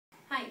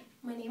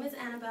my name is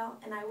Annabelle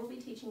and I will be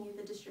teaching you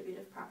the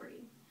distributive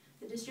property.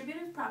 The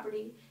distributive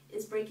property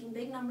is breaking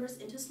big numbers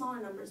into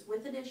smaller numbers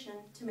with addition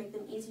to make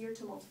them easier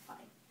to multiply.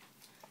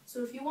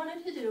 So if you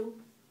wanted to do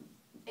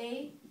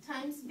A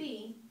times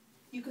B,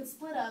 you could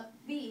split up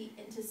B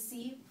into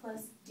C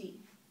plus D.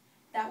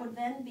 That would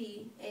then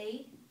be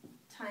A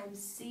times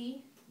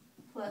C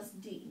plus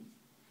D.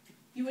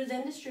 You would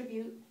then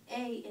distribute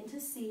A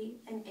into C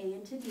and A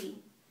into D,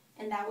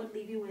 and that would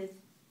leave you with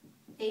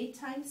A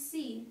times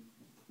C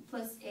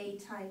plus A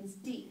times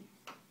D.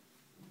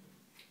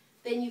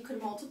 Then you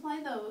could multiply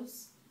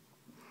those,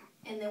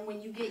 and then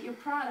when you get your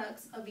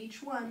products of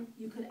each one,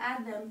 you could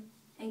add them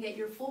and get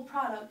your full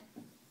product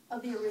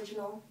of the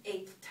original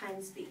A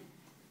times B.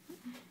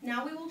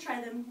 Now we will try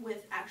them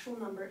with actual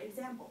number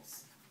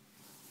examples.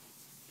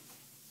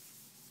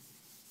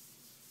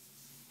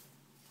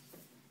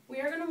 We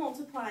are going to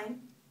multiply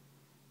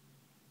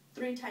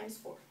 3 times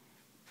 4.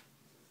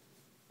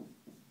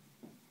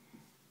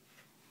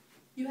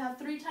 You have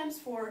 3 times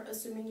 4,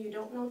 assuming you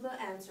don't know the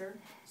answer,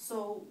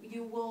 so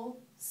you will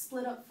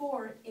split up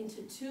 4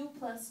 into 2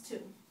 plus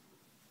 2.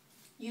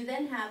 You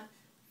then have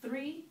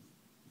 3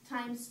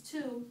 times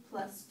 2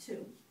 plus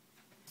 2.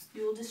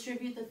 You will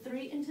distribute the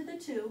 3 into the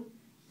 2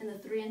 and the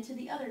 3 into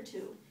the other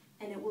 2,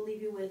 and it will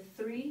leave you with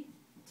 3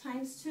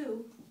 times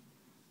 2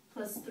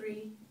 plus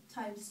 3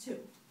 times 2.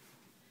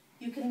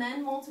 You can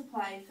then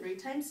multiply 3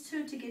 times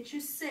 2 to get you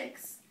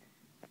 6,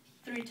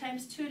 3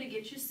 times 2 to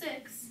get you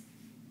 6,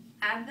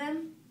 add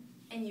them,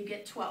 and you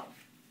get 12.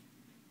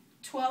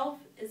 12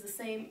 is the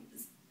same,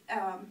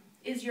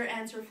 is your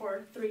answer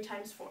for 3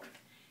 times 4.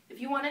 If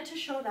you wanted to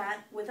show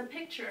that with a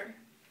picture,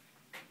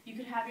 you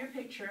could have your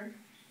picture.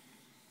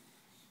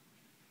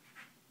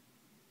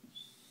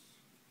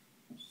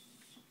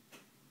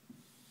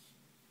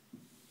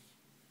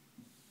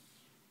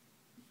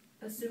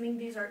 Assuming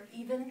these are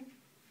even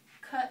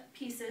cut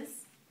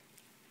pieces,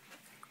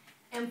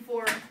 and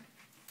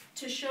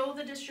to show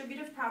the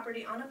distributive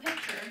property on a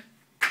picture,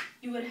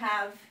 you would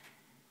have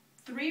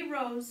 3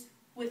 rows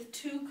with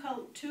 2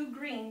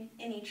 green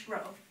in each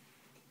row.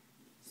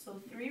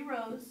 So 3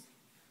 rows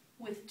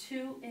with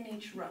 2 in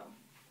each row.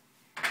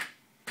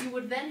 You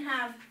would then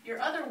have your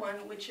other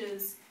one, which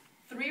is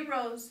 3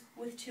 rows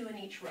with 2 in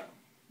each row.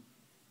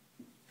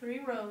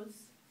 3 rows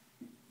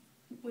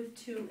with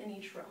 2 in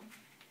each row.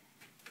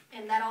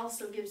 And that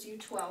also gives you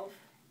 12.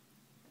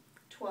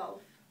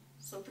 12.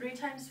 So 3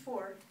 times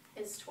 4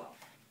 is 12.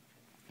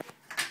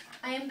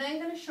 I am then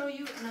going to show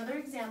you another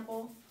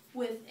example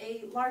with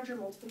a larger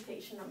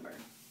multiplication number.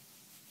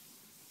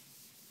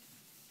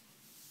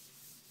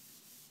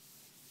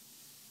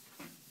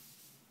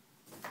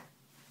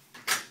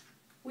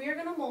 We are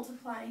going to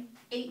multiply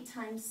 8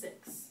 times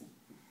 6.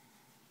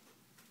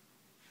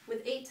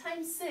 With 8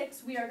 times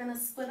 6, we are going to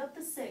split up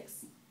the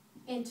 6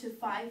 into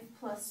 5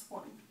 plus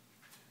 1.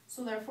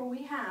 So therefore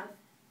we have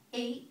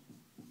 8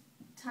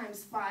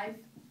 times 5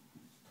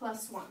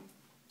 plus 1.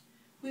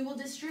 We will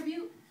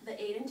distribute the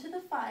 8 into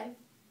the 5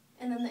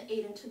 and then the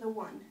 8 into the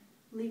 1,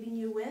 leaving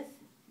you with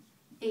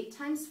 8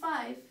 times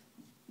 5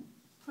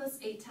 plus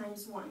 8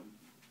 times 1.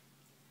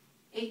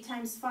 8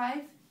 times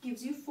 5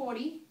 gives you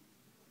 40.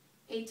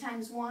 8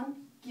 times 1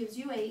 gives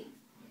you 8.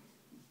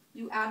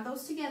 You add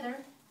those together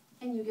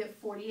and you get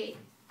 48.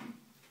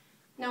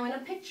 Now in a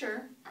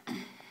picture,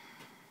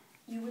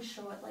 you would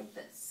show it like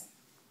this.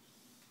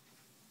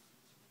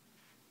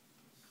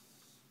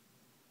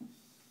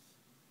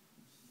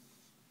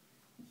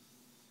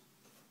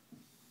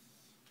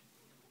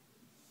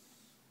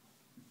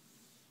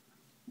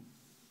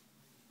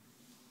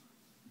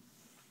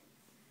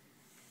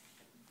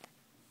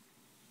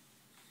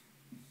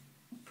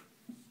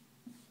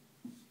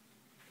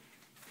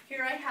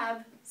 Here I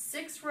have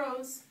 6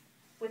 rows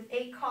with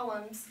 8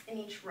 columns in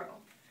each row.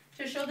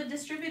 To show the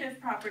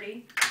distributive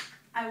property,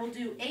 I will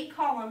do 8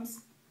 columns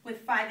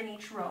with 5 in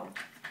each row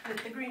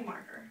with the green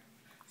marker.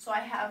 So I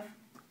have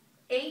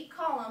 8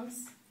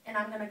 columns, and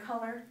I'm going to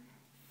color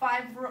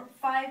 5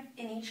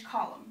 in each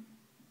column.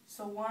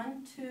 So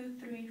 1, 2,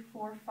 3,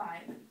 4,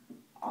 5,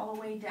 all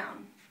the way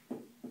down.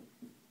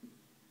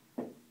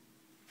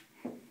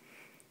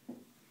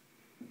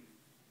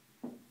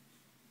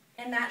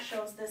 And that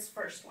shows this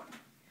first one.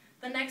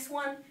 The next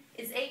one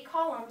is 8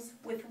 columns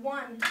with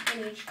 1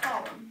 in each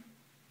column,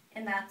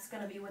 and that's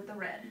going to be with the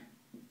red.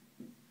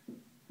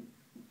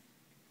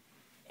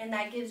 And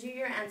that gives you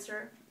your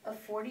answer of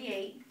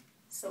 48.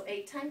 So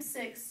 8 times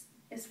 6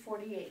 is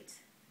 48.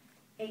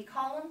 8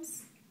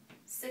 columns,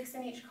 6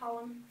 in each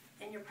column,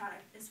 and your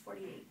product is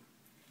 48.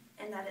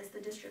 And that is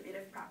the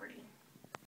distributive property.